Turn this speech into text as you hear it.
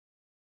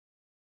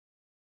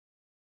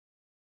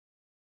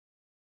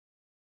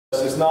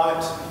is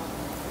not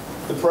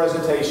the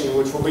presentation,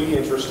 which will be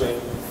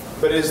interesting,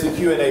 but is the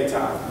Q&A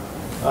time.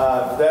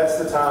 That's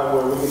the time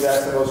where we can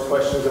ask those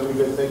questions that we've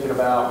been thinking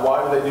about.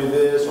 Why do they do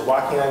this, or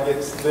why can't I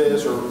get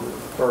this, or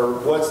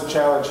what's the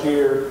challenge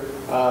here?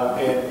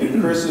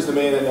 And Chris is the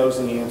man that knows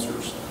the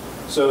answers.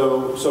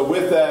 So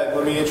with that,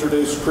 let me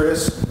introduce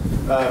Chris,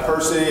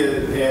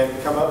 Percy,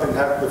 and come up and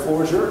have the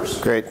floor is yours.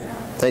 Great.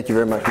 Thank you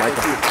very much,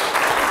 Michael.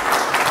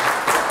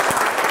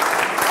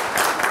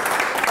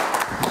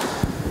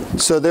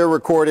 So they're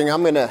recording.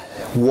 I'm going to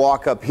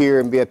walk up here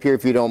and be up here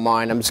if you don't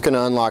mind. I'm just going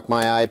to unlock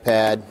my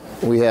iPad.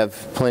 We have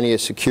plenty of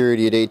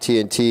security at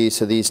AT&T,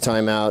 so these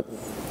time out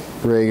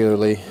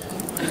regularly.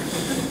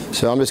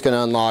 So I'm just going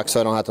to unlock so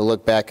I don't have to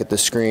look back at the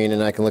screen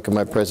and I can look at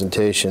my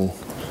presentation.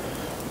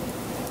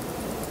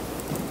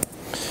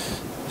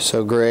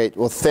 So great.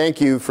 Well,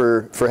 thank you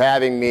for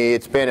having me.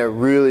 It's been a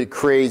really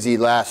crazy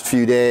last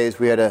few days.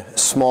 We had a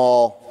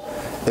small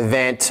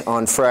event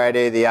on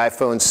Friday, the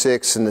iPhone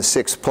 6 and the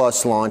 6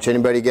 Plus launch.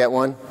 Anybody get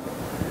one?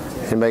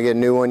 Anybody get a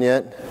new one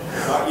yet?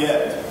 Not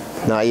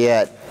yet. Not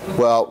yet.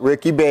 Well,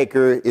 Ricky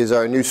Baker is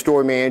our new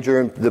store manager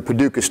in the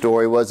Paducah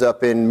store. He was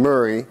up in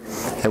Murray,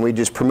 and we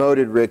just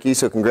promoted Ricky,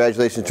 so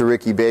congratulations to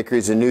Ricky Baker.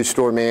 He's a new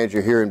store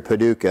manager here in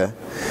Paducah.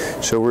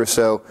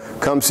 So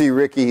come see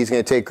Ricky. He's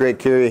going to take great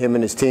care of him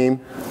and his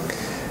team.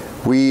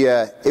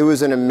 It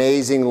was an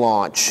amazing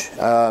launch.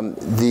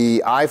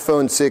 The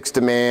iPhone 6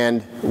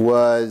 demand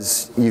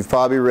was, you've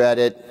probably read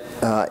it,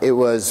 it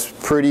was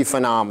pretty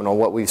phenomenal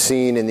what we've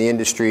seen in the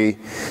industry.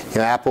 You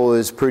know, Apple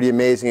is pretty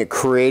amazing at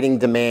creating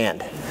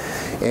demand.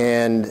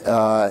 And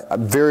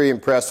I'm very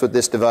impressed with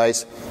this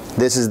device.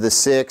 This is the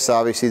 6.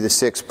 Obviously the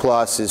 6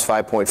 Plus is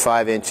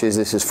 5.5 inches.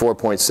 This is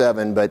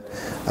 4.7. But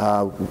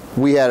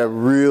we had a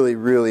really,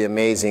 really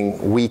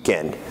amazing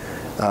weekend.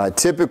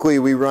 Typically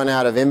we run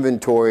out of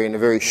inventory in a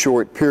very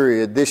short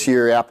period. This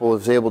year Apple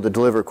was able to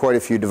deliver quite a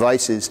few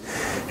devices,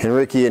 and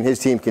Ricky and his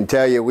team can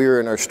tell you we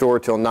were in our store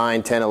till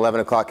 9, 10,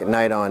 11 o'clock at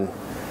night on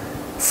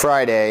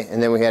Friday,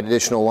 and then we had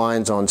additional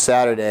lines on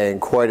Saturday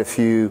and quite a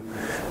few,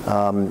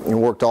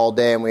 and worked all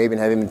day, and we even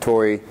had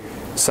inventory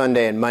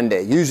Sunday and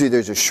Monday. Usually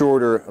there's a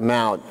shorter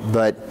amount,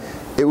 but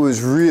it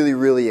was really,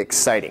 really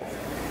exciting.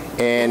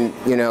 And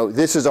you know,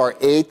 this is our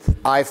 8th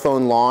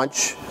iPhone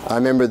launch. I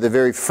remember the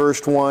very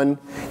first one,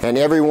 and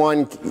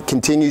everyone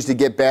continues to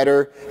get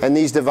better, and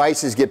these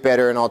devices get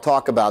better, and I'll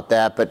talk about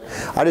that. But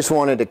I just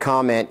wanted to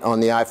comment on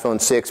the iPhone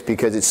 6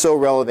 because it's so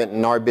relevant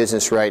in our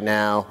business right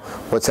now,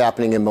 what's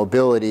happening in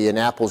mobility, and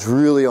Apple's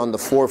really on the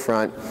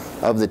forefront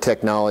of the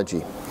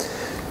technology.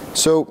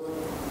 So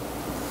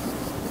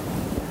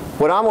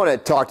what I want to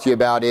talk to you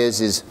about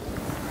is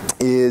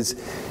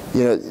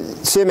you know,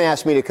 Sim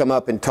asked me to come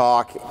up and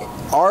talk.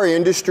 Our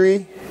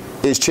industry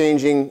is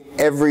changing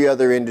every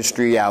other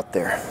industry out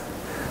there.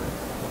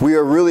 We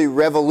are really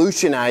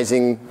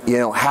revolutionizing, you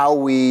know, how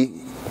we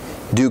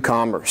do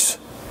commerce.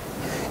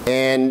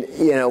 And,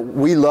 you know,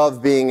 we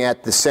love being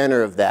at the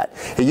center of that.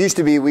 It used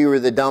to be we were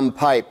the dumb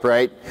pipe,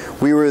 right?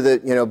 We were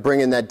the, you know,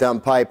 bringing that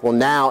dumb pipe. Well,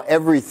 now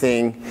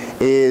everything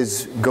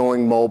is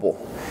going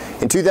mobile.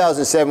 In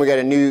 2007, we got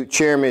a new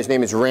chairman. His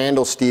name is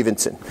Randall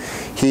Stevenson.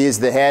 He is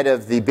the head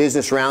of the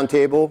Business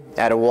Roundtable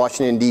out of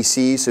Washington,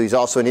 D.C., so he's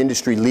also an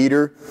industry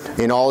leader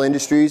in all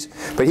industries.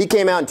 But he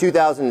came out in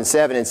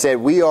 2007 and said,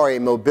 we are a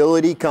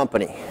mobility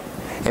company.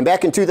 And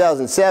back in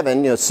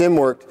 2007, you know, Sim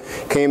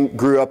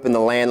grew up in the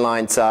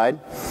landline side.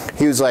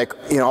 He was like,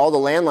 you know, all the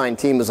landline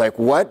team was like,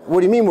 what?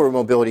 What do you mean we're a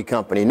mobility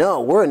company?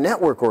 No, we're a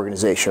network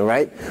organization,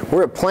 right?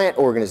 We're a plant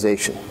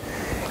organization.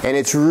 And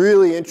it's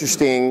really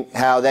interesting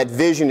how that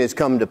vision has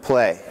come to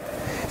play.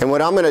 And what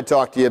I'm going to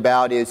talk to you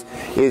about is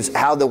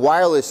how the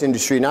wireless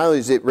industry, not only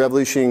is it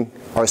revolutioning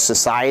our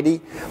society,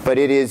 but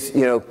it is,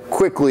 you know,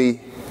 quickly,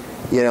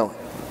 you know,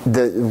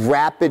 the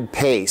rapid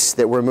pace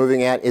that we're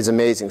moving at is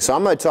amazing. So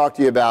I'm going to talk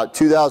to you about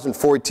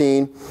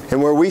 2014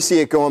 and where we see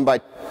it going by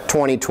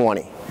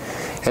 2020.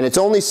 And it's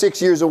only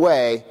 6 years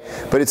away,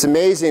 but it's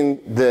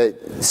amazing the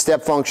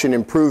step function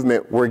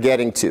improvement we're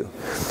getting to.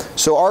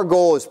 So our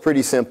goal is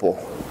pretty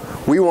simple.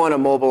 We want to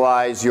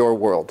mobilize your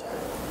world.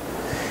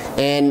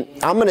 And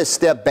I'm going to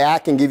step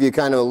back and give you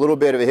kind of a little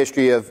bit of a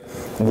history of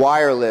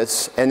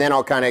wireless, and then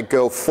I'll kind of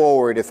go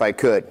forward if I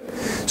could.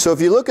 So if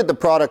you look at the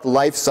product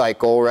life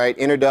cycle, right,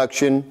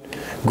 introduction,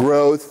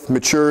 growth,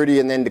 maturity,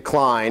 and then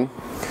decline,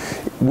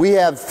 we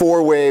have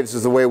 4 waves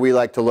is the way we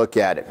like to look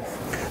at it.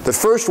 The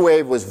first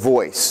wave was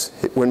voice.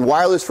 When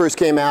wireless first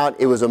came out,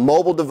 it was a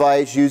mobile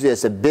device used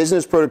as a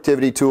business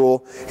productivity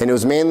tool, and it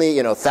was mainly,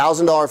 you know,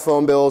 $1,000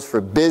 phone bills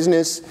for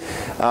business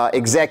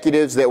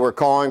executives that were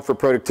calling for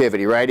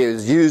productivity, right? It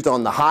was used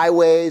on the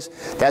highways.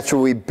 That's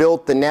where we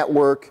built the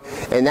network,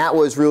 and that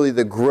was really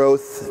the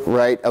growth,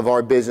 right, of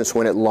our business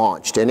when it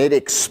launched, and it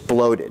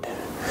exploded.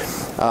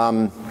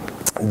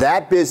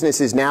 That business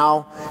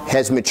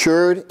has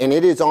matured, and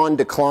it is on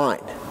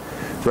decline.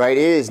 Right?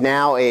 It is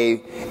now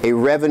a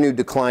revenue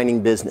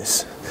declining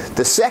business.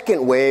 The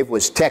second wave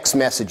was text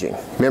messaging.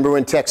 Remember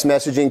when text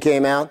messaging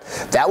came out?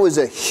 That was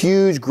a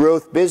huge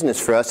growth business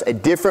for us, a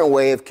different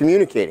way of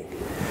communicating.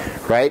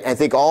 right? I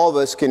think all of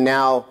us can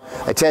now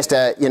attest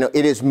that,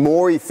 it is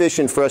more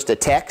efficient for us to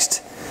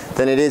text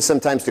than it is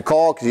sometimes to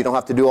call, because you don't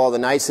have to do all the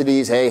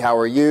niceties. Hey, how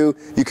are you?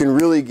 You can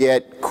really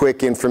get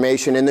quick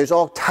information, and there's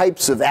all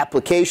types of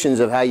applications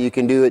of how you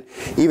can do it.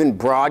 Even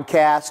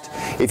broadcast,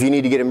 if you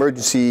need to get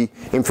emergency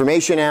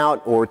information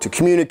out or to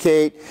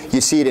communicate. You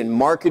see it in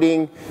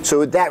marketing.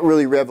 So that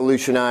really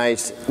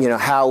revolutionized,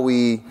 how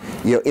we,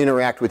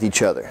 interact with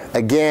each other.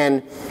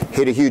 Again,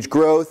 hit a huge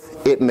growth.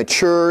 It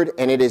matured,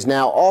 and it is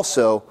now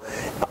also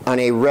on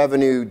a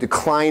revenue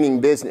declining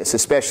business,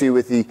 especially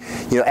with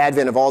the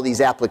advent of all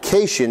these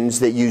applications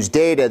that use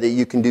data, that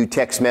you can do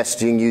text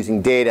messaging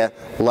using data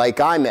like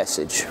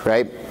iMessage,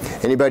 right?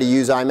 Anybody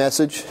use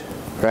iMessage?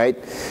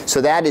 Right?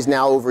 So that is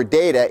now over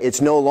data.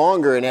 It's no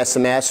longer an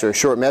SMS or a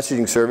short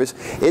messaging service.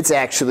 It's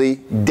actually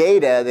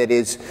data that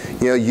is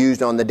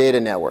used on the data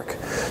network.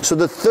 So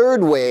the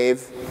third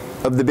wave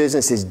of the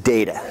business is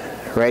data.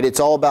 Right? It's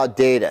all about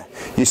data.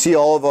 You see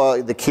all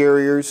of the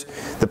carriers,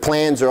 the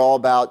plans are all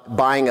about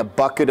buying a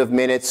bucket of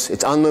minutes.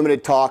 It's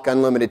unlimited talk,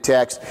 unlimited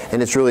text,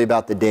 and it's really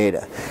about the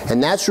data.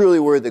 And that's really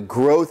where the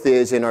growth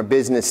is in our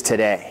business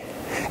today.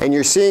 And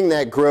you're seeing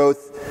that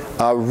growth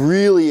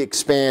really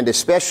expand,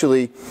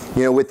 especially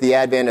with the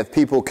advent of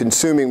people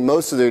consuming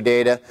most of their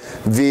data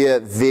via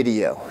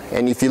video.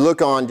 And if you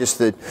look on just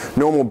the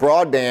normal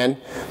broadband,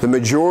 the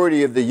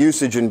majority of the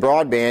usage in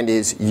broadband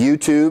is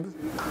YouTube,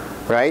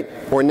 right,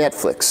 or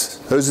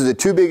Netflix. Those are the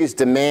two biggest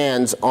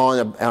demands on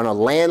a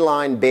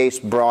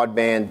landline-based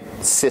broadband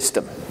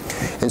system.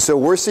 And so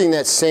we're seeing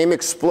that same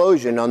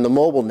explosion on the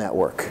mobile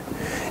network.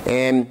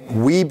 And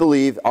we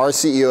believe, our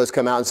CEO has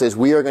come out and says,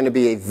 we are going to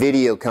be a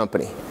video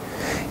company.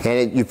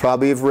 And you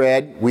probably have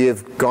read, we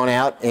have gone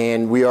out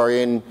and we are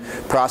in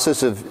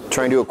process of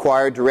trying to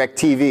acquire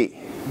DirecTV.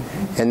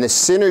 And the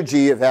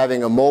synergy of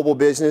having a mobile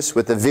business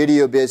with a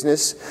video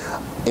business,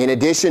 in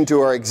addition to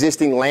our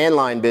existing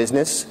landline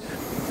business,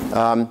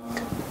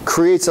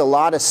 creates a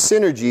lot of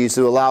synergies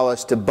to allow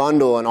us to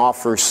bundle and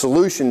offer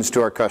solutions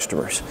to our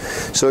customers.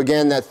 So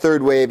again, that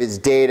third wave is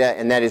data,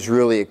 and that is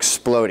really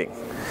exploding.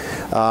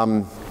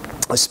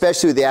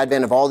 Especially with the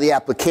advent of all the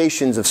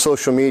applications of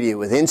social media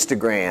with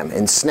Instagram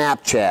and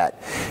Snapchat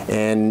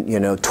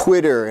and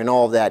Twitter and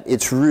all of that,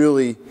 it's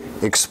really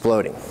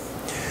exploding.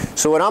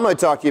 So what I'm going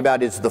to talk to you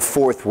about is the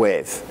fourth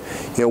wave.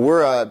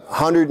 We're a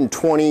 $125,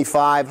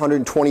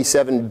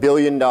 $127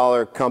 billion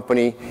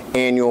company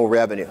annual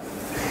revenue.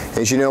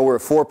 As you know, we're a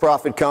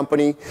for-profit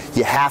company.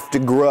 You have to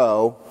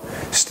grow.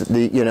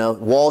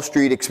 Wall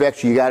Street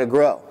expects you got to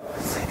grow.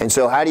 And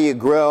so how do you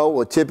grow?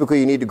 Well, typically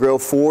you need to grow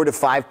 4 to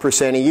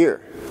 5% a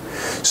year.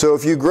 So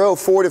if you grow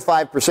 4 to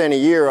 5% a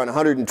year on a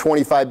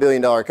 $125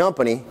 billion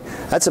company,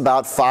 that's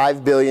about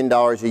 $5 billion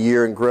a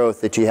year in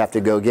growth that you have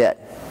to go get.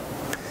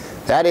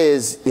 That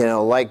is,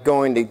 like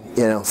going to,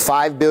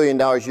 $5 billion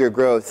a year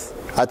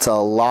growth. That's a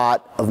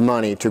lot of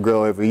money to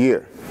grow every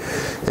year.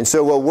 And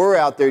so what we're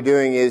out there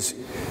doing is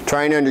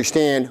trying to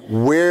understand,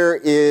 where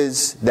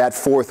is that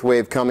fourth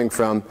wave coming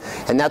from?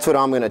 And that's what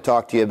I'm going to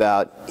talk to you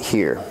about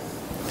here.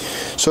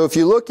 So if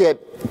you look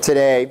at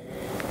today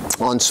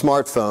on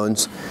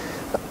smartphones,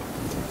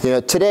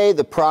 today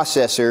the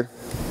processor,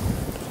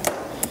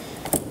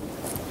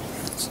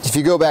 if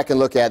you go back and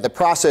look at it, the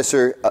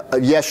processor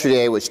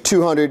yesterday was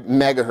 200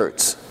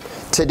 megahertz.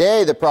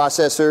 Today the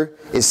processor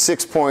is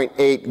 6.8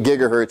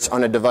 gigahertz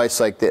on a device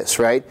like this,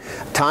 right?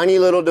 Tiny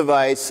little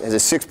device has a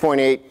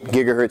 6.8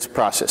 gigahertz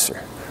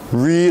processor.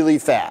 Really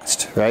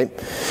fast, right?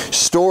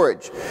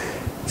 Storage,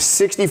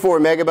 64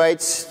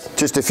 megabytes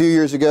just a few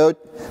years ago.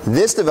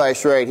 This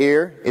device right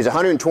here is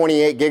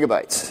 128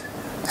 gigabytes.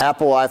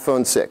 Apple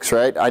iPhone 6,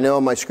 right? I know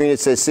on my screen it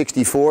says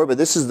 64, but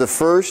this is the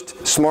first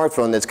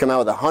smartphone that's come out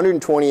with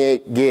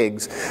 128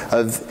 gigs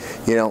of,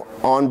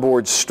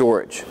 onboard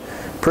storage.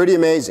 Pretty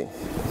amazing.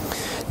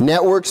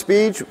 Network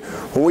speed,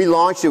 when we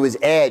launched it was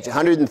Edge,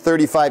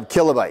 135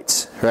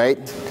 kilobytes,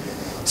 right?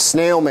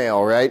 Snail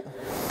mail, right?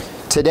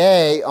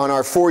 Today, on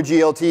our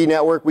 4G LTE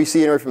network, we see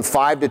anywhere from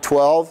 5 to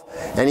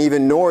 12, and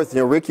even north,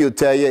 Ricky will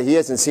tell you, he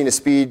hasn't seen a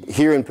speed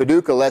here in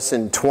Paducah less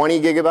than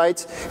 20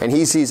 gigabytes, and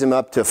he sees them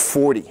up to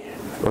 40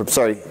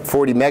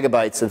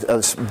 megabytes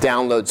of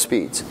download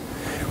speeds.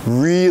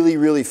 Really,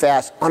 really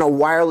fast on a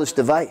wireless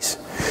device.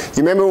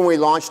 You remember when we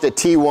launched a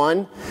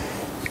T1?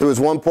 It was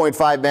 1.5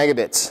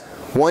 megabits.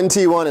 One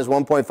T1 is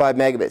 1.5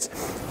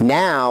 megabits.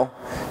 Now,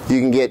 you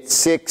can get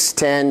 6,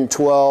 10,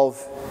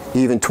 12,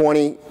 even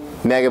 20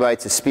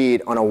 megabytes of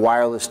speed on a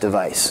wireless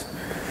device.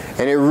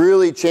 And it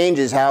really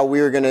changes how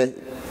we're going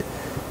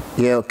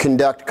to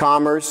conduct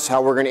commerce,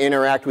 how we're going to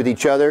interact with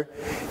each other.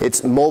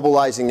 It's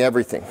mobilizing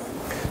everything.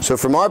 So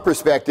from our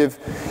perspective,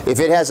 if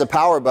it has a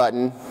power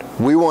button,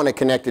 we want to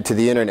connect it to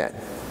the internet.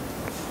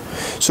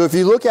 So if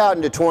you look out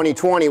into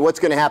 2020, what's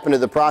going to happen to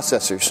the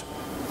processors?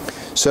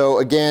 So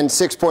again,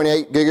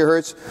 6.8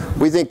 gigahertz,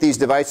 we think these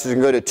devices are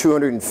going to go to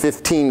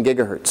 215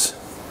 gigahertz.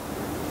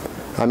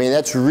 I mean,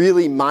 that's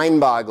really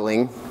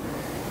mind-boggling.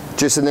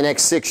 Just in the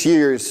next 6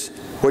 years,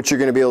 what you're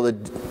going to be able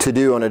to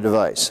do on a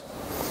device.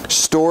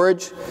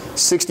 Storage,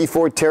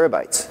 64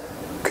 terabytes.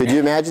 Could you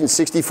imagine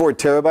 64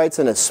 terabytes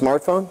on a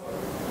smartphone?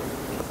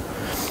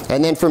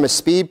 And then from a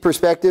speed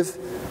perspective,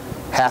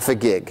 half a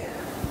gig.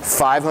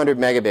 500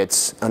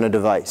 megabits on a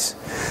device.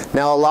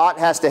 Now a lot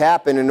has to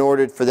happen in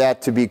order for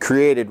that to be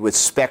created with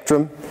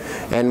spectrum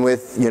and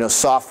with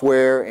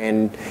software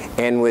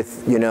and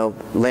with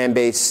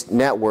land-based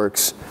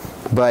networks,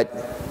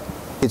 but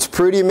it's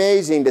pretty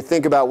amazing to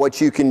think about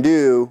what you can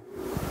do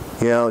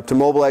to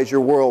mobilize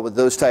your world with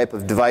those type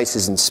of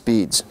devices and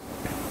speeds.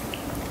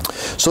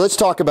 So let's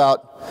talk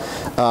about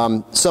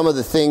some of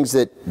the things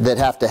that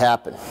have to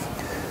happen.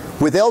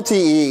 With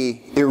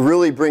LTE, it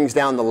really brings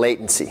down the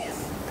latency.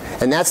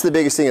 And that's the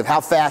biggest thing of how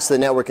fast the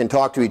network can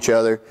talk to each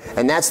other,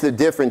 and that's the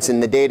difference in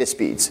the data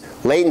speeds.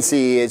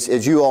 Latency is,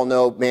 as you all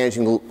know,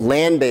 managing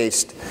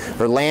land-based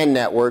or LAN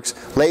networks,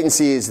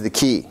 latency is the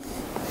key.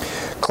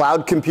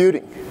 Cloud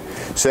computing.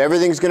 So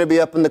everything's going to be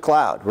up in the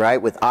cloud, right?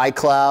 With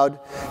iCloud,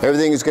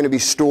 everything is going to be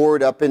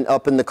stored up in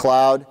the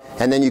cloud,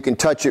 and then you can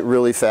touch it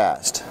really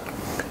fast.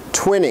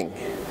 Twinning.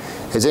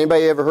 Has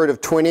anybody ever heard of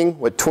twinning?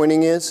 What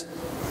twinning is?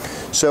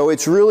 So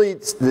it's really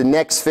the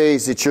next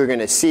phase that you're going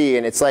to see,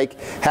 and it's like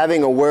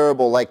having a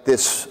wearable like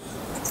this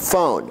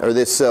phone or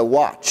this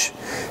watch.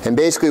 And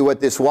basically what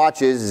this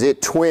watch is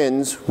it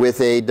twins with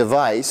a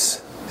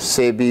device,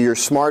 say it be your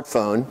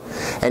smartphone,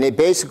 and it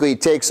basically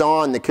takes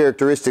on the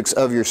characteristics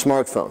of your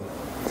smartphone.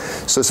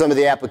 So some of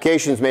the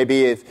applications may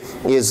be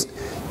is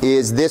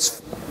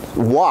this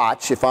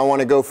watch, if I want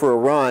to go for a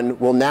run,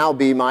 will now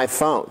be my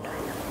phone.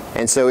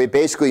 And so it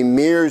basically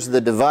mirrors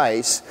the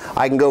device.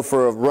 I can go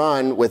for a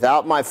run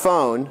without my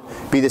phone,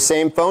 be the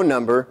same phone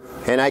number,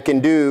 and I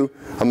can do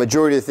a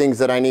majority of the things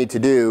that I need to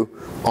do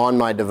on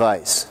my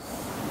device.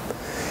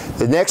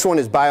 The next one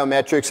is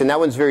biometrics, and that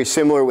one's very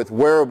similar with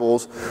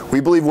wearables. We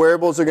believe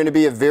wearables are going to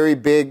be a very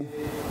big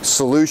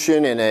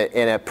solution and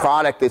a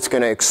product that's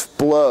going to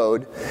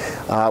explode.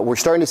 We're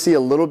starting to see a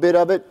little bit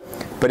of it,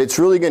 but it's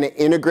really going to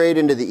integrate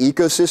into the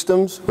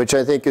ecosystems, which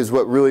I think is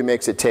what really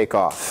makes it take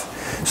off.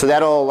 So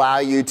that'll allow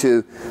you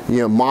to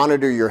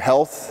monitor your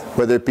health,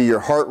 whether it be your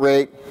heart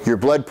rate, your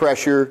blood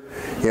pressure,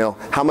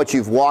 how much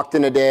you've walked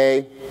in a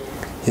day,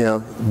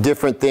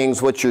 different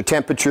things, what's your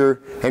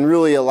temperature, and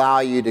really allow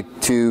you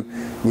to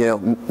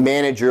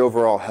manage your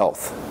overall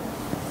health.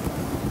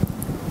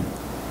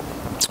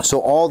 So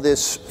all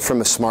this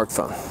from a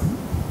smartphone.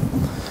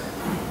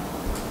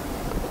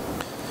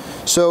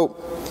 So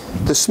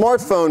the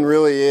smartphone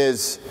really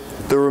is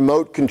the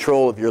remote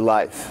control of your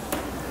life.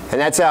 And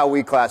that's how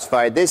we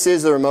classify it. This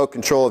is the remote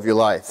control of your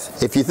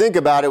life. If you think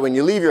about it, when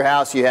you leave your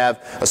house, you have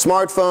a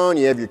smartphone,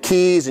 you have your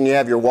keys, and you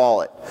have your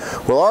wallet.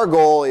 Well, our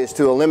goal is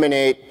to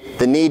eliminate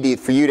the need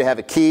for you to have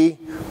a key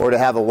or to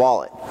have a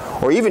wallet,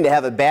 or even to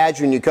have a badge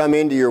when you come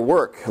into your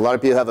work. A lot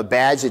of people have a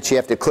badge that you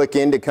have to click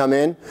in to come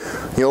in.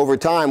 Over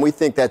time, we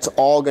think that's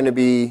all going to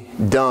be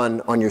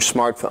done on your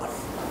smartphone.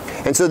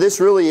 And so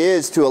this really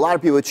is, to a lot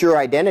of people, it's your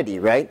identity,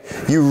 right?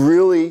 You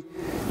really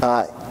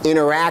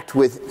interact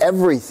with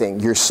everything,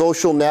 your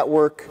social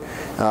network,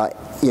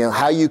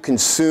 how you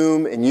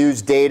consume and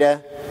use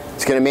data.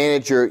 It's going to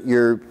manage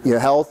your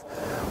health.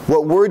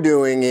 What we're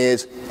doing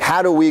is,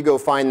 how do we go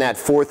find that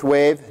fourth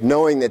wave,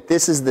 knowing that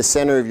this is the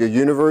center of your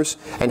universe,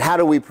 and how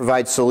do we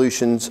provide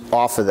solutions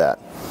off of that?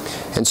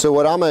 And so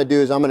what I'm going to do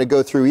is I'm going to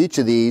go through each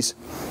of these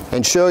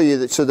and show you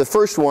that. So the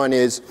first one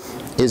is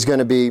going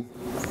to be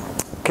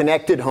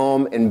connected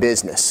home and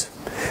business.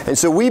 And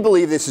so we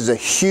believe this is a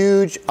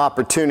huge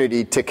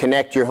opportunity to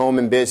connect your home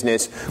and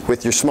business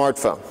with your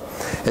smartphone.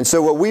 And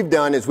so what we've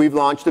done is we've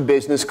launched a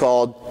business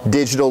called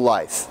Digital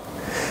Life.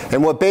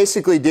 And what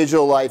basically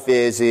Digital Life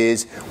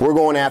is we're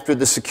going after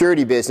the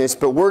security business,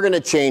 but we're going to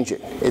change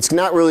it. It's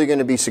not really going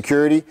to be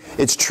security.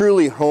 It's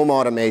truly home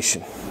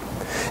automation.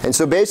 And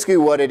so basically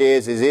what it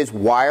is it's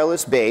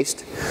wireless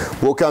based.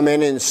 We'll come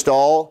in and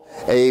install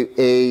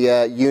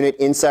a unit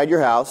inside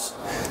your house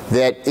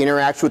that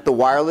interacts with the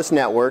wireless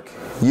network,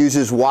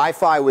 uses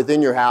Wi-Fi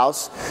within your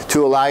house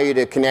to allow you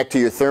to connect to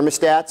your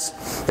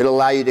thermostats. It'll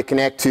allow you to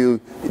connect to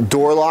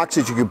door locks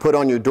that you can put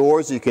on your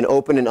doors so you can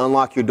open and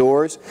unlock your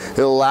doors.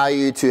 It'll allow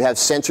you to have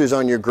sensors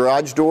on your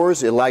garage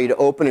doors. It'll allow you to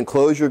open and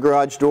close your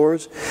garage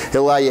doors.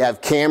 It'll allow you to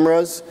have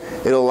cameras.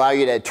 It'll allow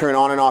you to turn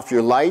on and off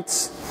your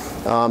lights.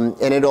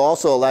 And it'll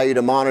also allow you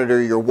to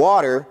monitor your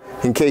water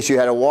in case you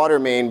had a water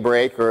main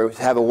break or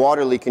have a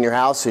water leak in your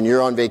house and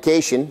you're on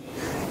vacation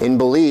in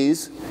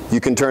Belize. You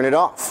can turn it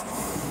off.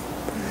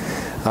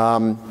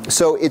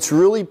 So it's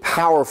really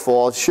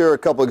powerful. I'll share a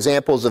couple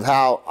examples of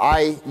how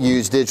I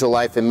use Digital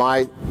Life in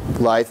my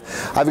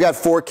life. I've got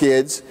 4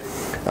 kids.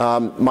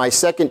 My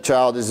second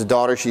child is a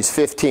daughter. She's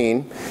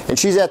 15. And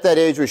she's at that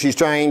age where she's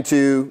trying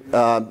to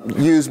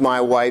use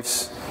my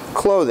wife's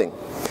clothing.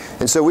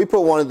 And so we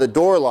put one of the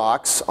door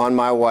locks on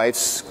my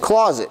wife's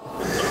closet.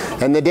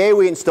 And the day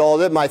we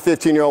installed it, my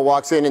 15-year-old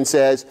walks in and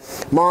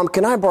says, "Mom,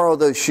 can I borrow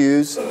those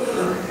shoes?"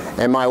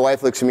 And my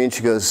wife looks at me and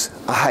she goes,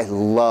 "I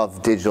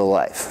love Digital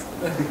Life."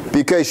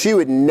 Because she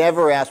would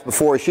never ask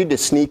before. She'd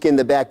just sneak in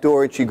the back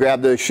door and she'd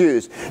grab those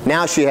shoes.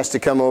 Now she has to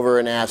come over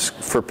and ask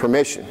for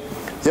permission.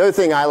 The other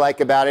thing I like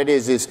about it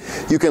is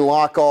you can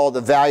lock all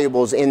the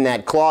valuables in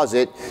that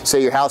closet.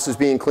 Say your house is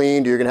being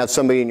cleaned, or you're going to have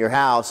somebody in your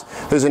house.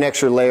 There's an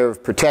extra layer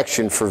of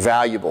protection for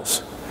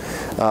valuables.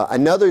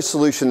 Another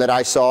solution that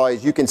I saw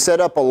is you can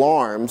set up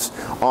alarms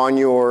on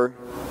your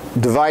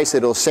device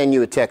that will send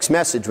you a text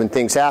message when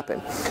things happen.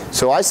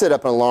 So I set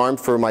up an alarm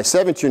for my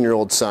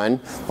 17-year-old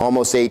son,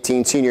 almost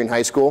 18, senior in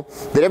high school,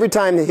 that every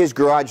time his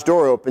garage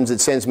door opens,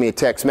 it sends me a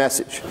text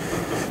message.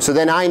 So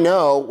then I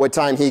know what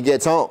time he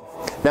gets home.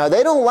 Now,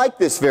 they don't like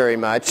this very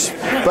much,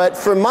 but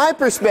from my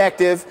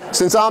perspective,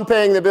 since I'm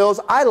paying the bills,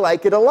 I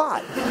like it a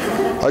lot.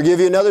 I'll give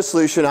you another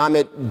solution. I'm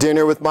at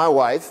dinner with my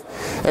wife,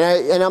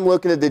 and I'm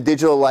looking at the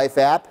Digital Life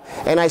app,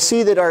 and I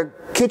see that our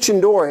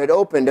kitchen door had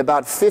opened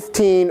about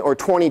 15 or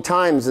 20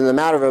 times in the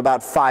matter of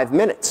about 5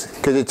 minutes,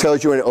 because it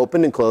tells you when it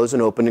opened and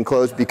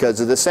closed because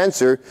of the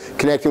sensor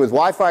connecting with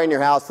Wi-Fi in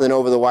your house and then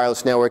over the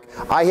wireless network.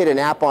 I hit an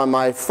app on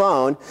my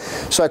phone,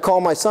 so I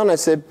called my son. I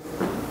said,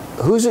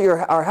 "Who's at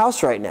our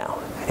house right now?"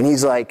 And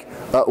he's like,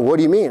 "What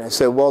do you mean?" I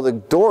said, "Well, the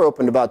door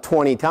opened about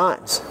 20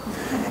 times.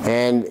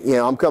 And, you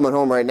know, I'm coming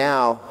home right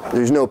now.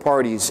 There's no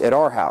parties at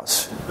our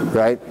house,"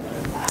 right?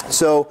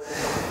 So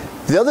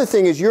the other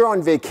thing is you're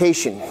on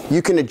vacation.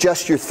 You can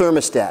adjust your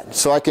thermostat.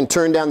 So I can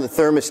turn down the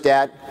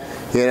thermostat,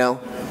 you know,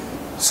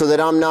 so that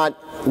I'm not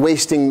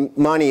wasting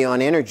money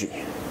on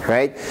energy,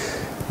 right?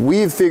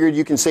 We've figured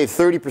you can save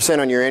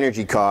 30% on your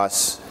energy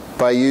costs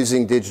by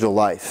using Digital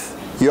Life.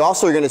 You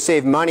also are going to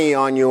save money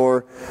on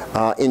your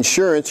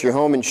insurance, your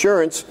home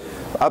insurance,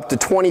 up to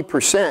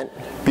 20%,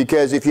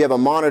 because if you have a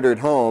monitored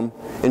home,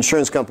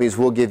 insurance companies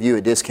will give you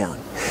a discount.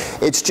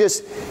 It's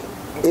just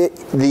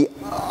the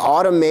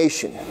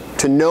automation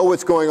to know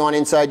what's going on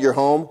inside your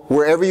home.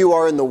 Wherever you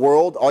are in the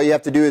world, all you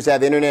have to do is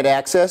have internet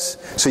access.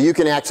 So you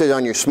can access it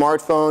on your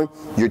smartphone,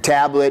 your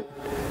tablet,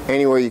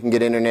 anywhere you can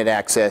get internet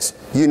access.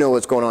 You know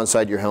what's going on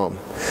inside your home.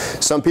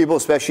 Some people,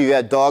 especially if you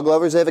have dog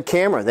lovers, they have a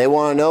camera. They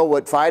want to know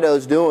what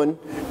Fido's doing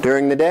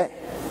during the day.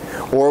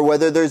 Or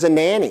whether there's a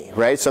nanny,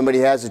 right? Somebody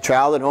has a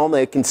child at home,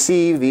 they can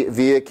see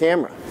via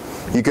camera.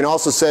 You can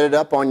also set it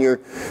up on your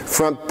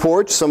front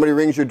porch. Somebody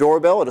rings your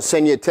doorbell, it'll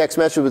send you a text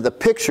message with a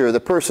picture of the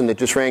person that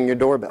just rang your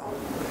doorbell.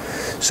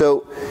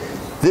 So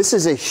this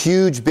is a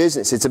huge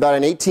business. It's about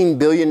an $18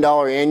 billion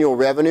annual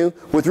revenue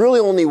with really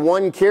only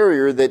one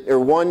carrier or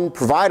one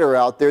provider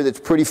out there that's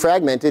pretty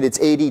fragmented. It's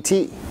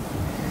AT&T.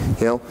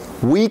 You know,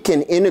 we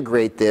can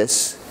integrate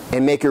this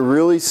and make it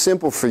really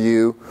simple for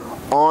you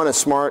on a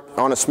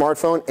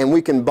smartphone, and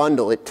we can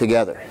bundle it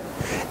together.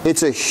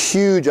 It's a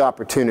huge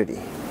opportunity.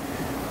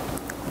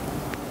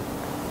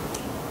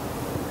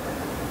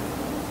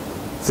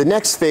 The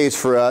next phase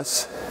for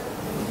us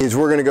is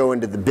we're going to go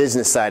into the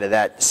business side of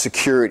that,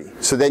 security.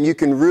 So then you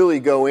can really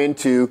go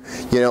into,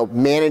 you know,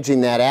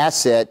 managing that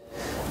asset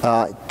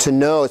to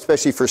know,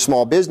 especially for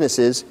small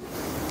businesses,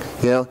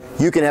 you know,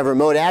 you can have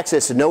remote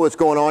access to know what's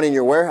going on in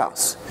your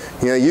warehouse.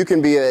 You know, you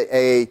can be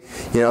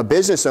a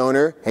business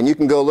owner, and you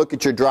can go look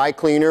at your dry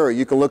cleaner, or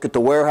you can look at the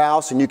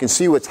warehouse, and you can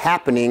see what's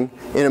happening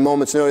in a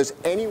moment's notice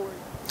anywhere.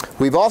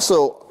 We've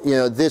also, you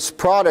know, this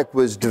product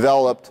was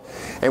developed,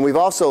 and we've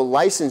also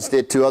licensed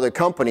it to other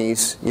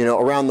companies, you know,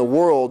 around the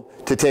world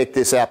to take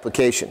this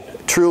application.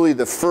 Truly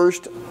the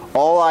first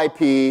all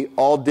IP,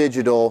 all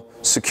digital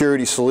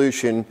security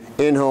solution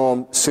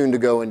in-home, soon to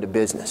go into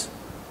business.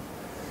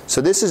 So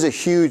this is a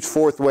huge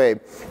fourth wave.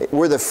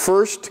 We're the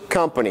first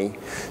company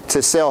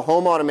to sell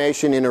home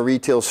automation in a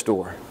retail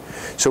store.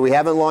 So we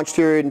haven't launched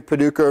here in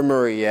Paducah or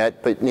Murray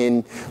yet, but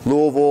in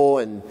Louisville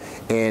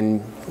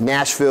and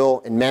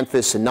Nashville and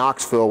Memphis and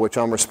Knoxville, which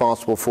I'm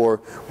responsible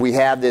for, we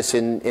have this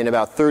in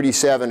about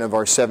 37 of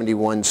our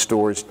 71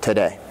 stores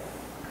today.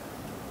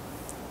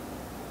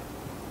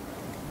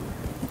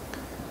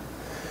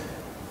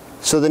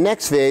 So the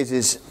next phase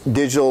is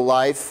Digital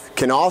Life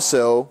can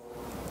also,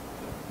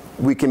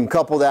 we can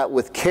couple that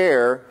with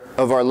care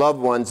of our loved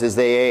ones as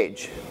they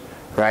age.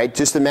 Right?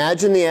 Just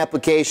imagine the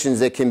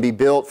applications that can be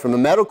built from a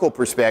medical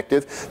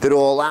perspective that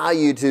will allow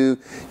you to,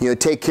 you know,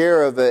 take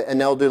care of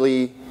an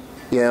elderly,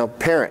 you know,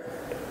 parent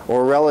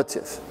or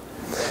relative.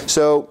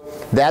 So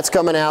that's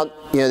coming out.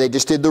 You know, they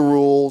just did the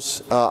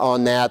rules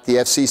on that. The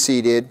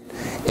FCC did,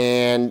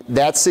 and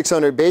that's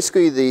 600.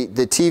 Basically,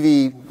 the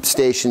TV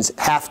stations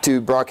have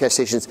to, broadcast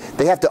stations,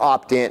 they have to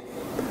opt in.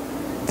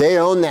 They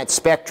own that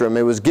spectrum.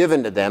 It was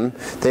given to them.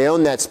 They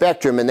own that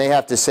spectrum, and they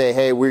have to say,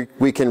 hey,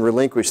 we can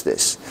relinquish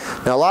this.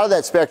 Now, a lot of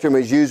that spectrum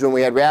was used when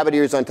we had rabbit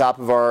ears on top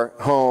of our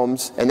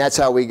homes, and that's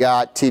how we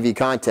got TV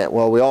content.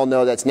 Well, we all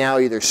know that's now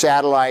either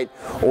satellite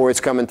or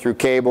it's coming through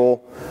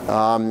cable,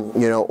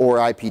 you know, or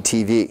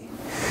IPTV.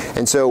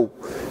 And so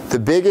the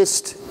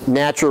biggest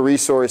natural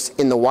resource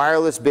in the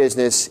wireless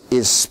business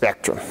is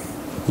spectrum.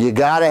 You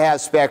got to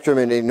have spectrum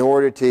in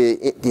order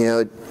to, you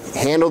know,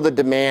 handle the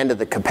demand of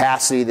the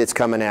capacity that's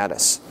coming at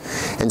us.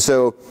 And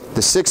so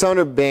the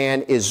 600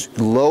 band is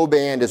low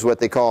band, is what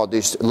they call it.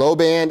 There's low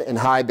band and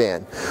high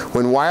band.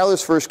 When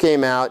wireless first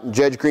came out, and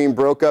Judge Green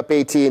broke up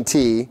AT&T,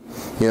 you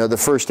know, the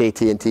first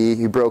AT&T,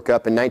 he broke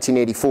up in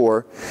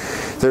 1984.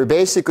 There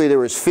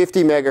was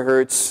 50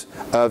 megahertz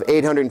of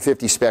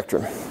 850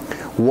 spectrum.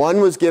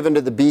 One was given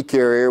to the B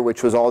carrier,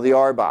 which was all the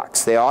R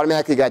box. They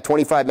automatically got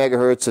 25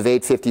 megahertz of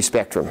 850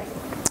 spectrum.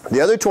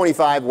 The other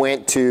 25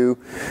 went to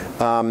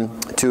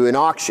an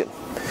auction.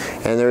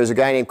 And there was a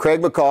guy named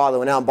Craig McCaw that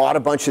went out and bought a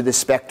bunch of this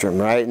spectrum,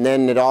 right? And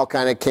then it all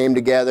kind of came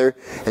together.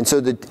 And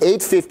so the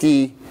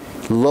 850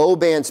 low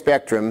band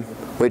spectrum,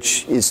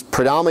 which is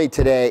predominantly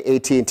today,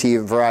 AT&T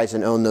and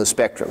Verizon own those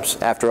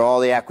spectrums after all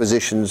the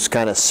acquisitions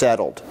kind of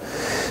settled.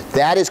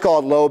 That is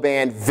called low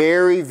band,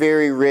 very,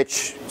 very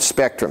rich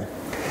spectrum.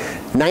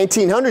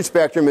 1900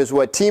 spectrum is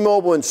what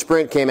T-Mobile and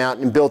Sprint came out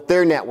and built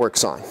their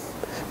networks on,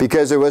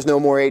 because there was no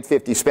more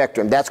 850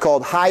 spectrum. That's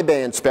called high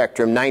band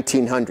spectrum,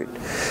 1900.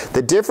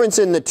 The difference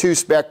in the two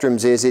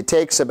spectrums is it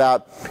takes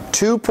about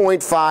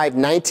 2.5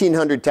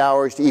 1900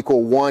 towers to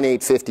equal one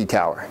 850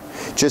 tower.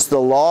 Just the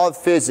law of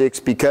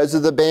physics, because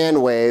of the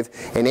band wave,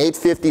 an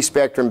 850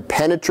 spectrum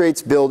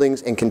penetrates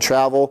buildings and can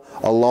travel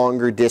a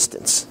longer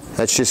distance.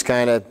 That's just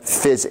kind of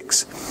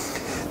physics.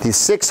 The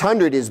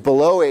 600 is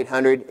below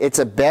 800.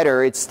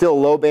 It's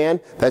still low band.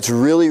 That's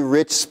really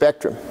rich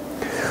spectrum.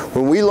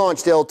 When we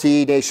launched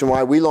LTE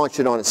nationwide, we launched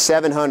it on a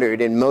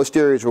 700. In most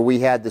areas where we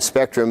had the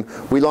spectrum,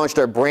 we launched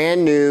our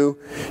brand new,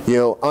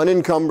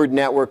 unencumbered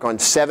network on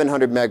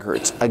 700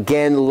 megahertz.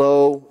 Again,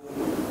 low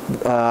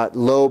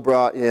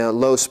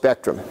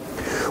spectrum.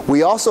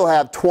 We also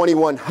have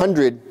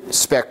 2100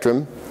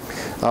 spectrum.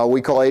 We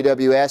call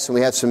AWS, and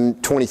we have some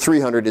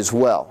 2300 as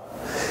well.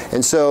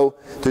 And so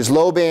there's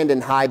low band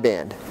and high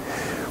band.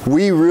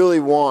 We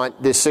really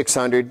want this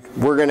 600.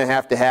 We're going to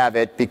have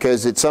it,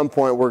 because at some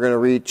point we're going to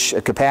reach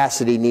a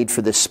capacity need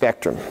for this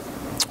spectrum.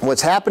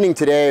 What's happening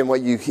today, and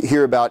what you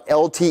hear about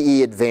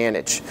LTE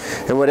Advantage,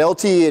 and what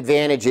LTE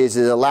Advantage is,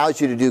 it allows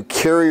you to do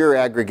carrier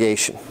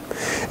aggregation.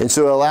 And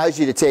so it allows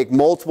you to take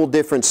multiple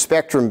different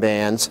spectrum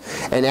bands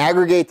and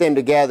aggregate them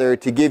together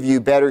to give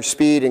you better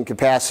speed and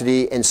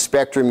capacity and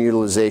spectrum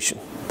utilization.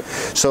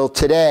 So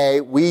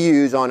today we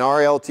use on our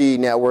LTE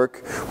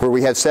network, where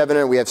we have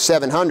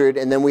 700,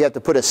 and then we have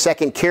to put a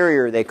second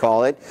carrier, they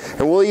call it,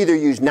 and we'll either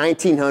use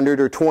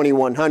 1900 or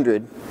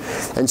 2100.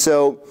 And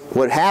so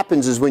what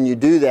happens is, when you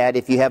do that,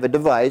 if you have a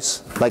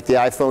device like the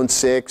iPhone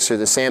 6 or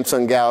the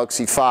Samsung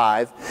Galaxy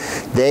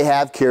 5, they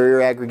have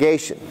carrier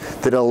aggregation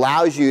that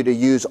allows you to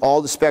use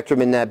all the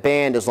spectrum in that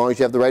band, as long as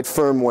you have the right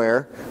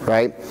firmware,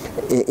 right,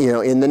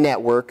 in the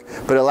network,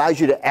 but it allows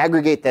you to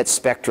aggregate that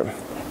spectrum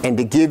and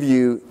to give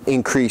you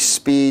increased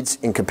speeds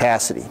and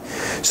capacity.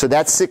 So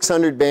that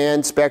 600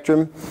 band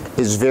spectrum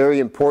is very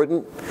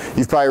important.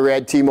 You've probably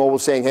read T-Mobile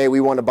saying, hey,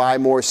 we want to buy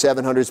more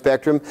 700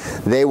 spectrum.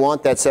 They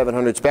want that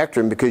 700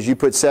 spectrum, because you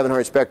put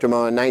 700 spectrum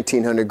on a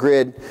 1900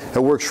 grid,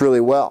 it works really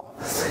well.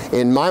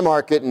 In my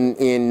market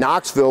in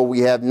Knoxville,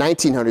 we have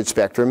 1900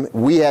 spectrum.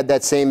 We had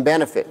that same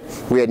benefit.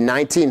 We had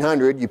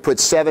 1900, you put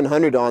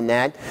 700 on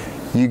that,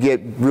 you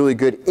get really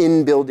good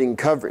in-building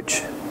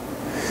coverage.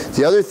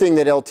 The other thing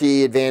that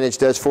LTE Advantage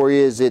does for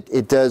you is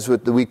it does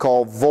what we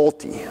call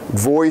VoLTE,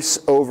 Voice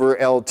over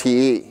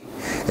LTE.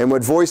 And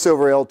what Voice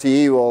over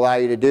LTE will allow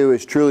you to do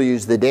is truly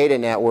use the data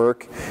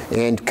network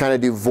and kind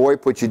of do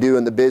VoIP, what you do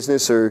in the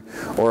business or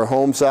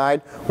home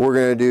side. We're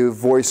going to do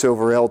Voice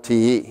over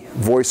LTE,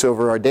 Voice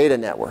over our data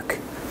network.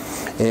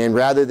 And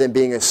rather than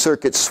being a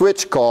circuit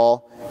switch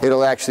call,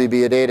 it'll actually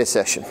be a data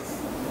session.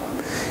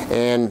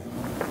 And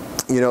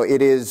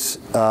it is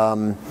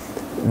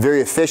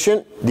very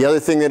efficient. The other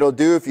thing that it'll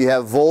do, if you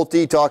have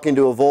VoLTE talking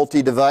to a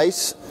VoLTE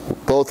device,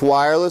 both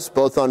wireless,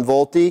 both on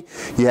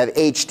VoLTE, you have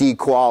HD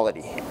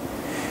quality.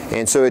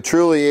 And so it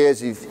truly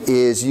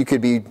is you could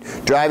be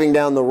driving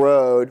down the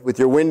road with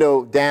your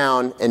window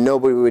down and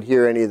nobody would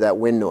hear any of that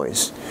wind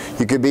noise.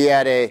 You could be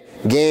at a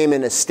game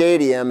in a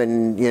stadium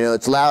and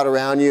it's loud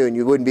around you and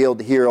you wouldn't be able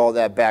to hear all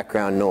that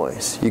background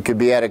noise. You could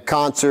be at a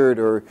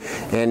concert,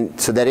 and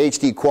so that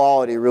HD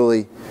quality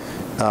really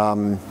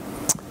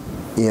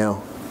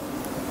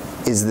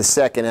is the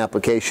second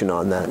application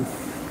on that.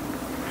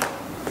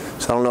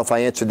 So I don't know if I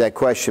answered that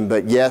question,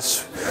 but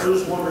yes. I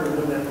was wondering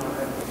when that might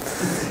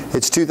happen.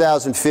 It's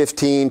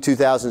 2015,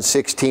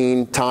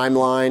 2016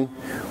 timeline.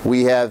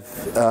 We have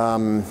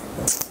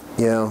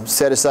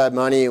set aside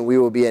money, and we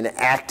will be an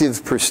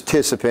active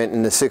participant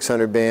in the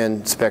 600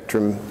 band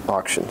spectrum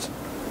auctions.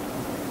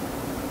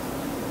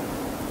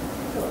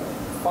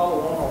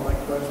 Follow on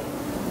that question.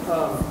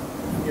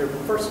 In your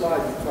first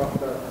slide, you talked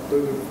about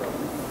moving from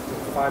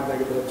 5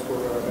 megabits where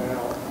we are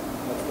now,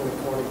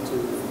 2020, to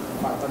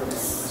 500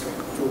 megabits,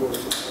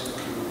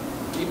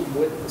 even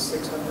with the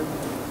 600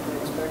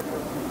 meg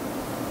spectrum.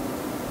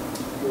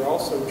 You're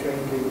also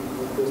changing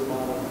with this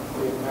model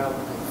the amount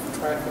of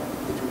traffic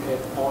that you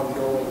have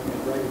ongoing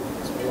and rated.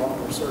 It's a lot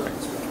more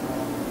circuits.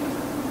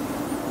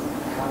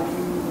 How do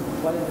you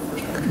plan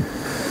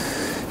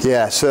infrastructure?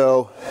 Yeah,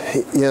 so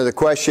the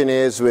question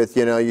is with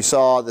you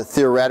saw the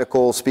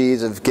theoretical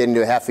speeds of getting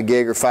to a half a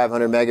gig or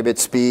 500 megabit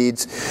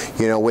speeds,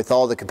 with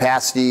all the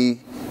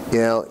capacity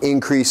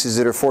increases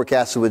that are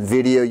forecasted with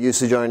video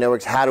usage on our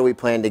networks. How do we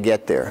plan to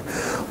get there?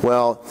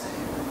 Well,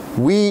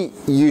 we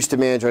used to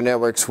manage our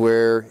networks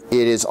where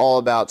it is all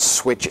about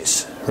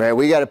switches, right?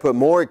 We got to put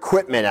more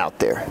equipment out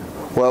there.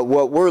 Well,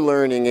 what we're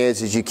learning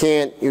is you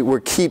can't,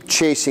 we keep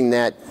chasing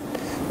that,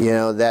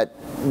 that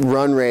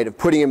run rate of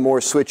putting in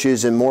more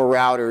switches and more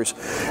routers.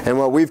 And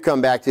what we've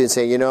come back to is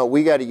saying,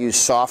 we got to use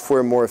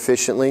software more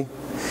efficiently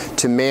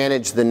to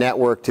manage the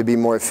network to be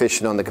more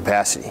efficient on the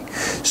capacity.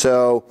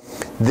 So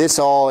this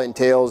all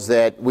entails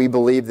that we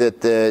believe that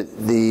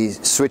the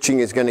switching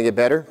is going to get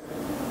better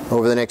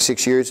over the next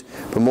 6 years,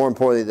 but more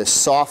importantly, the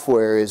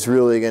software is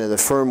really going to, the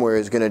firmware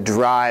is going to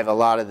drive a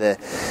lot of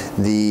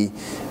the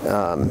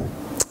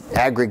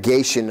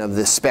aggregation of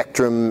the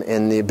spectrum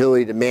and the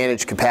ability to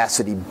manage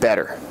capacity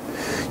better.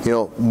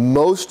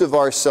 Most of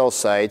our cell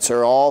sites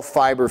are all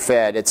fiber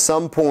fed. At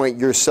some point,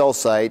 your cell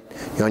site,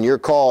 on your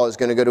call, is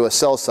going to go to a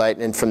cell site,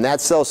 and from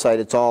that cell site,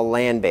 it's all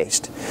land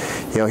based.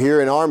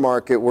 Here in our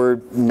market, we're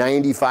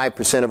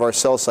 95% of our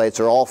cell sites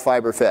are all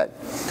fiber fed.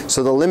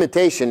 So the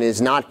limitation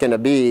is not going to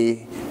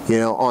be,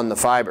 on the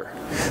fiber.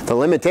 The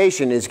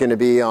limitation is going to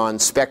be on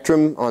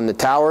spectrum, on the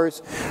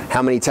towers,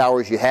 how many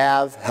towers you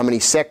have, how many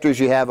sectors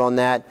you have on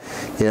that.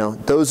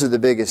 Those are the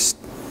biggest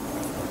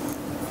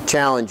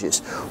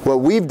challenges.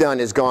 What we've done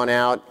is gone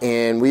out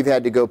and we've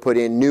had to go put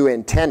in new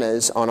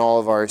antennas on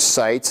all of our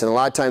sites, and a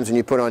lot of times when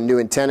you put on new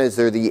antennas,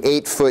 they're the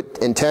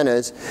 8-foot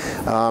antennas.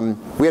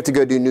 We have to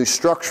go do new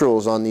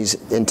structurals on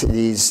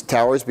these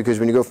towers, because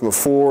when you go from a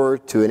 4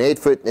 to an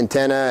 8-foot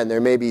antenna, and there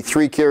may be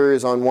 3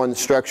 carriers on one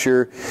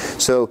structure,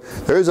 so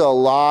there's a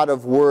lot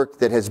of work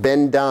that has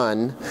been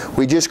done.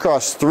 We just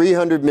crossed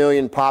 300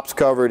 million pops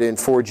covered in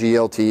 4G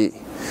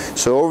LTE.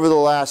 So over the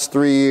last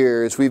 3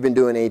 years, we've been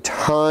doing a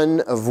ton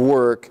of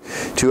work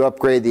to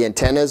upgrade the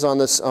antennas on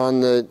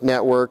the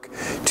network,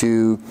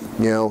 to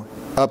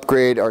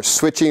upgrade our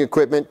switching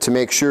equipment to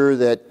make sure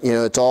that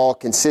it's all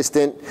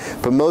consistent.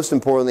 But most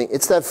importantly,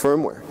 it's that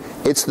firmware.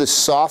 It's the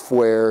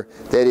software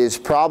that is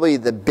probably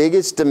the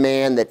biggest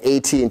demand that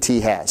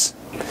AT&T has.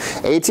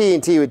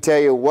 AT&T would tell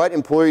you, what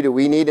employee do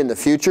we need in the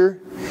future?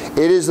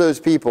 It is those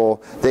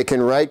people that can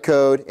write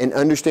code and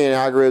understand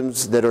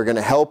algorithms that are going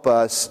to help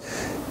us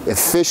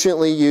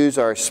efficiently use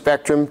our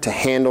spectrum to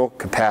handle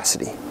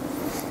capacity.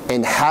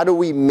 And how do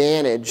we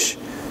manage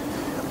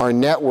our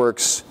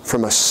networks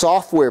from a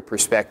software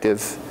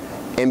perspective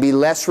and be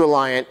less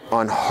reliant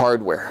on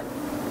hardware?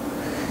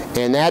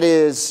 And that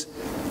is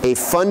a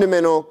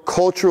fundamental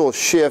cultural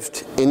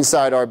shift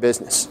inside our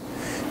business.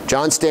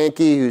 John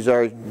Stankey, who's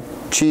our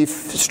Chief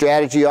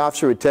Strategy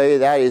Officer, would tell you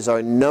that is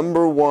our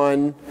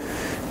 #1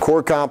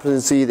 core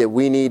competency that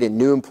we need in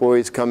new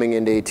employees coming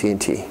into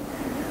AT&T.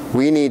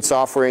 We need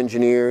software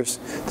engineers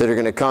that are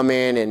going to come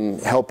in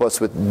and help us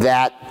with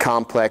that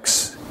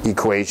complex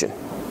equation.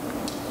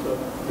 So,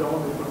 don't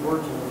want to put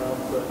words in your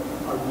mouth, but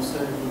are you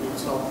saying you need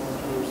software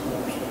engineers to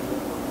understand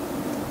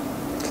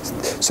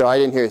that? So I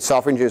didn't hear.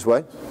 Software engineers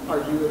what?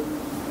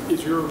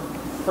 Is your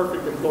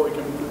perfect employee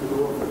coming through the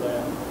door for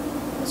that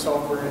a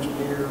software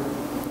engineer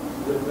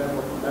with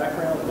networking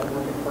background, a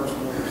networking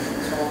person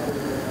with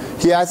software?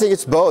 Yeah, I think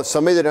it's both.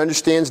 Somebody that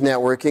understands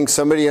networking,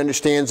 somebody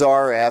understands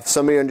RF,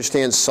 somebody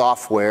understands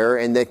software,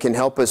 and that can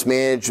help us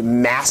manage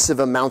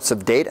massive amounts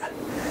of data.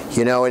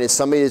 And it's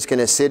somebody that's going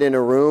to sit in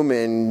a room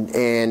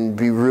and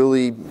be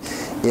really,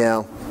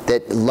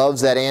 that loves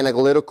that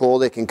analytical,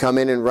 that can come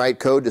in and write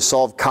code to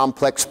solve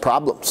complex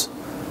problems.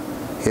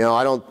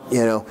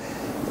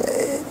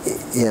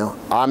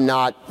 I'm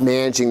not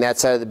managing that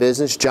side of the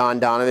business. John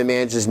Donovan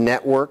manages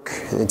network.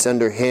 It's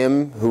under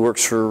him, who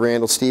works for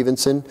Randall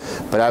Stevenson.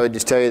 But I would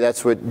just tell you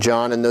that's what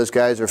John and those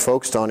guys are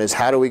focused on, is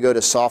how do we go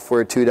to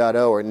software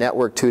 2.0 or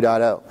network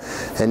 2.0.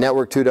 And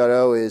network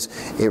 2.0 is,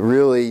 it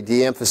really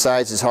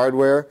de-emphasizes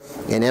hardware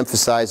and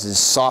emphasizes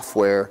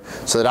software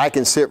so that I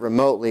can sit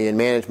remotely and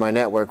manage my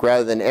network,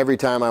 rather than every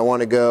time I want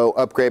to go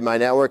upgrade my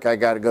network, I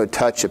got to go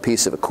touch a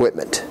piece of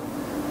equipment.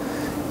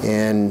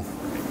 And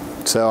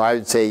so I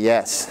would say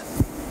yes.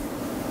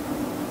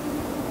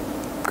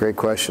 Great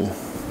question.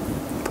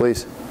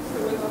 Please. So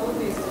with all of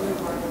these new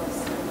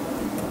wireless,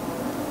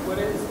 what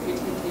is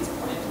AT&T's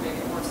plan to make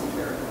it more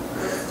secure?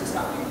 What's to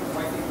stop you from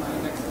wiping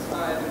my Nexus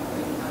 5 and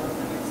putting out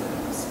limits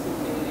and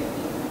spoofing and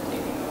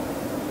taking all the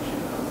information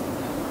out of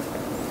the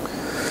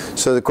network?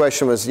 So the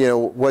question was,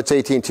 what's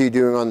AT&T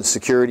doing on the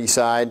security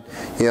side?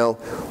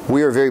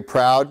 We are very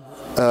proud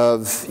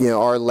of,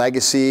 our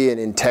legacy and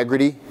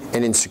integrity.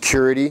 And in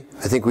security,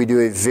 I think we do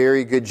a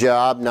very good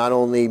job not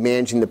only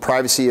managing the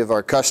privacy of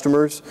our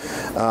customers,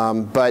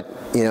 but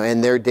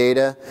and their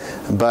data,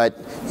 but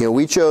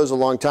we chose a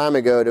long time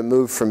ago to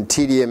move from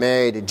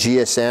TDMA to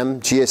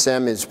GSM.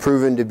 GSM is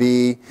proven to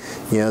be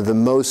the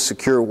most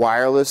secure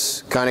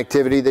wireless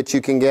connectivity that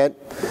you can get.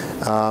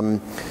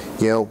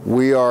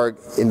 We are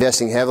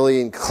investing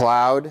heavily in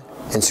cloud,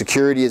 and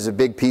security is a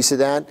big piece of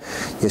that.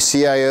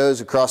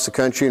 CIOs across the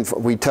country, and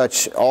we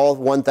touch all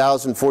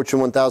 1,000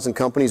 Fortune 1,000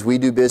 companies we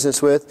do business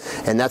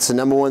with, and that's the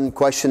 #1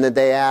 question that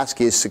they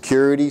ask is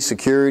security,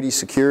 security,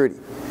 security.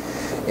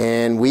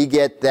 And we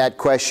get that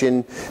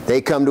question.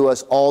 They come to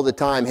us all the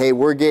time. Hey,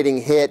 we're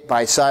getting hit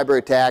by cyber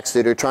attacks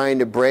that are trying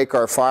to break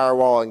our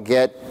firewall and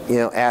get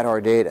at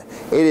our data.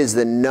 It is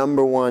the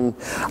number one.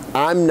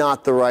 I'm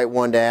not the right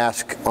one to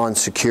ask on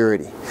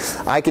security.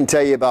 I can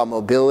tell you about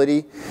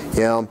mobility.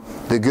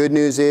 The good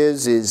news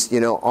is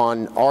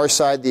on our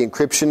side the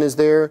encryption is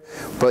there,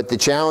 but the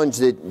challenge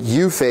that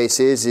you face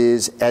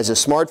is as a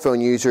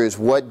smartphone user is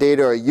what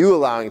data are you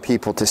allowing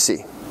people to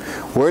see?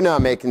 We're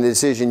not making the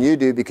decision you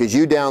do because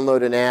you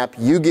download an app,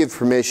 you give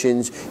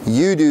permissions,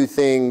 you do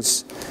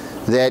things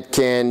that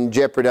can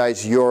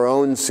jeopardize your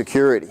own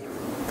security.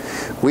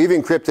 We've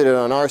encrypted it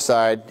on our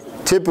side.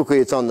 Typically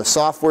it's on the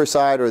software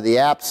side or the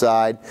app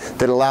side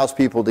that allows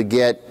people to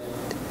get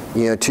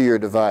to your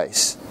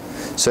device.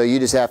 So you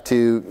just have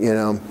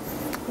to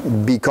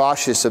be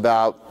cautious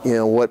about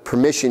what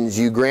permissions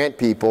you grant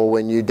people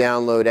when you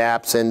download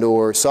apps and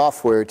or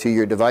software to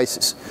your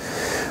devices.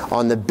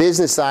 On the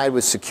business side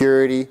with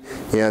security,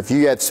 if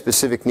you have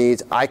specific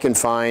needs, I can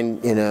find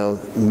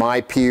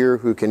my peer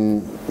who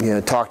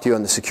can talk to you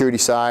on the security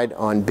side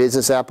on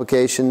business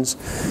applications.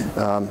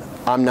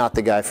 I'm not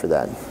the guy for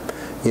that.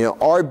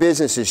 Our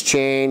business has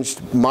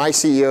changed. My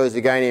CEO is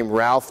a guy named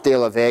Ralph De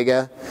La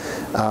Vega.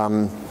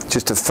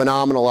 Just a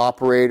phenomenal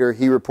operator.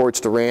 He reports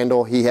to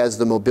Randall. He has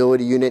the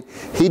mobility unit.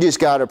 He just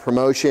got a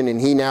promotion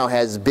and he now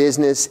has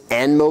business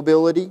and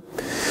mobility.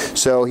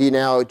 So he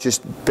now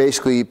just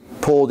basically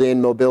pulled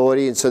in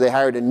mobility, and so they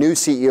hired a new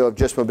CEO of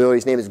just mobility.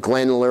 His name is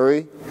Glenn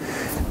Lurie,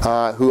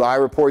 who I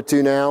report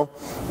to now,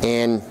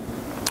 and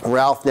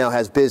Ralph now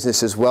has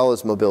business as well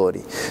as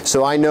mobility.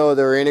 So I know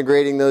they're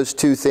integrating those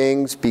two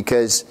things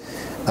because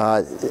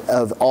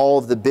of all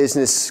of the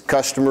business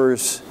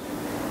customers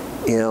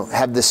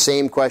have the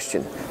same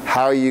question.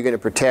 How are you going to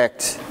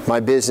protect my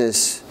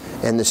business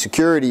and the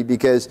security?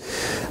 Because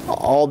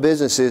all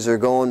businesses are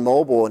going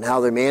mobile and how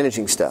they're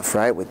managing stuff,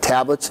 right? With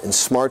tablets and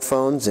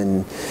smartphones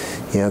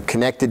and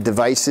connected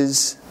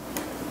devices.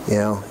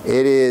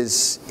 It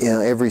is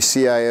every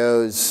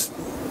CIO's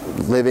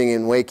living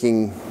and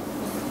waking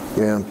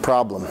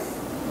problem.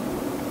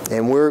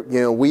 And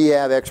we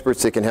have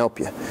experts that can help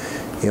you.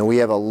 We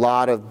have a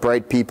lot of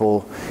bright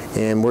people,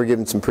 and we're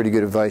giving some pretty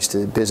good advice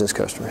to business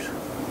customers.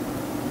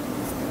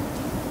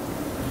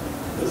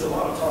 There's a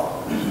lot of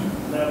talk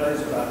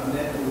nowadays about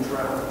net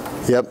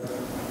neutrality. Yep.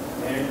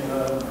 And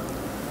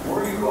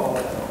where do you call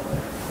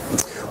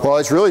that? Well,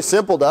 it's really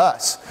simple to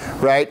us,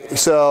 right?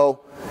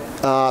 So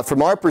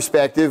from our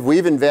perspective,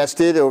 we've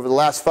invested over the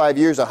last 5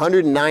 years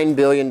 $109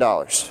 billion,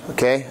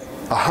 okay?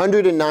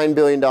 $109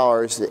 billion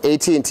that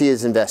AT&T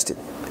has invested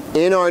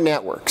in our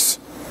networks,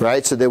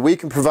 right? So that we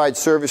can provide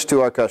service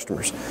to our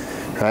customers,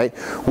 right?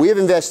 We have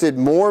invested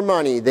more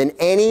money than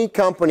any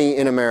company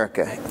in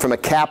America from a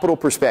capital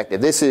perspective.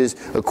 This is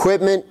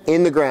equipment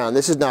in the ground.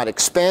 This is not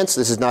expense.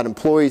 This is not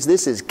employees.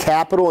 This is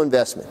capital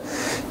investment.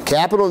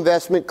 Capital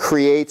investment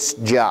creates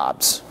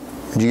jobs.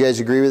 Do you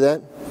guys agree with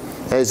that?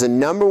 That is the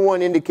number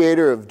one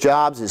indicator of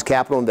jobs is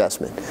capital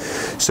investment.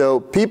 So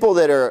people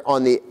that are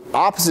on the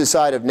opposite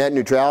side of net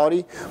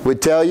neutrality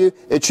would tell you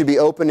it should be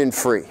open and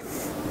free,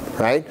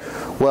 right?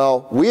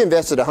 Well, we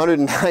invested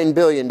 $109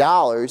 billion.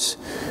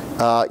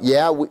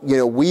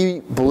 We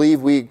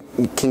believe we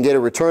can get a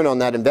return on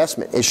that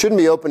investment. It shouldn't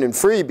be open and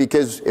free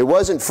because it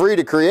wasn't free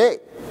to create.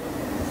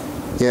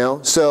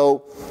 So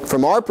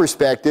from our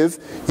perspective,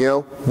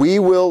 we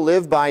will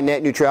live by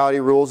net neutrality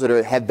rules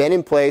that have been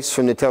in place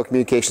from the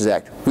Telecommunications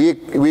Act.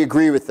 We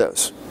agree with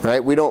those, right?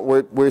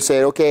 We're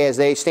saying, okay, as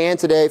they stand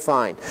today,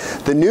 fine.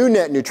 The new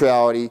net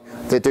neutrality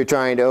that they're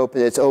trying to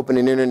open, it's open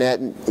in internet,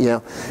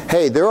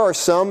 hey, there are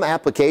some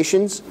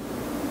applications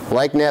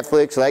like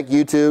Netflix, like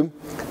YouTube,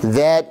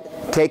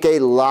 that take a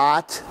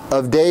lot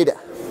of data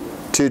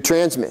to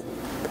transmit.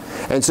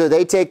 And so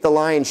they take the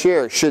lion's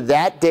share. Should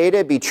that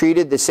data be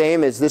treated the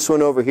same as this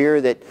one over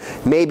here that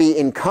may be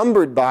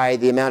encumbered by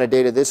the amount of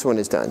data this one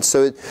has done?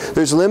 So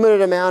there's a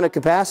limited amount of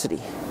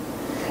capacity.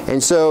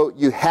 And so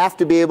you have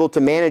to be able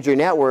to manage your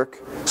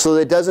network so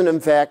that it doesn't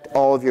affect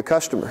all of your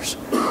customers.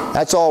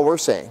 That's all we're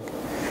saying.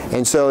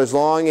 And so as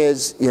long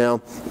as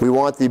we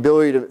want the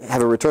ability to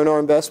have a return on our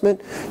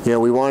investment,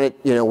 we want it,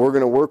 we're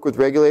going to work with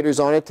regulators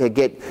on it to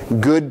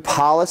get good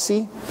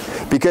policy,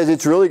 because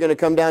it's really going to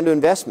come down to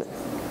investment.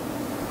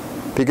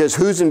 Because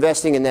who's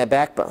investing in that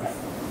backbone?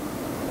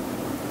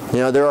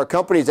 There are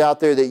companies out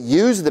there that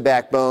use the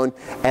backbone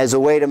as a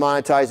way to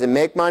monetize and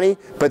make money,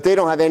 but they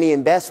don't have any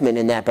investment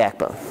in that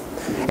backbone.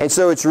 And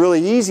so it's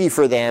really easy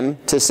for them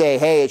to say,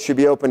 hey, it should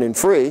be open and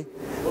free.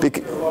 There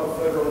are a lot of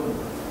federal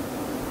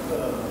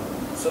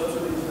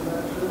subsidies in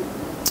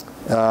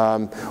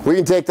that too? We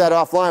can take that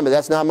offline, but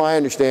that's not my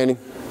understanding.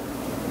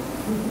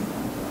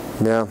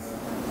 No.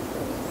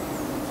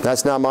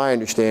 That's not my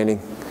understanding.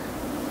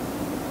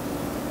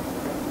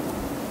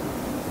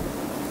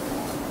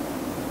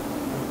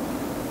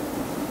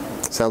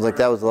 Sounds like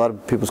that was a lot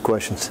of people's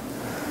questions.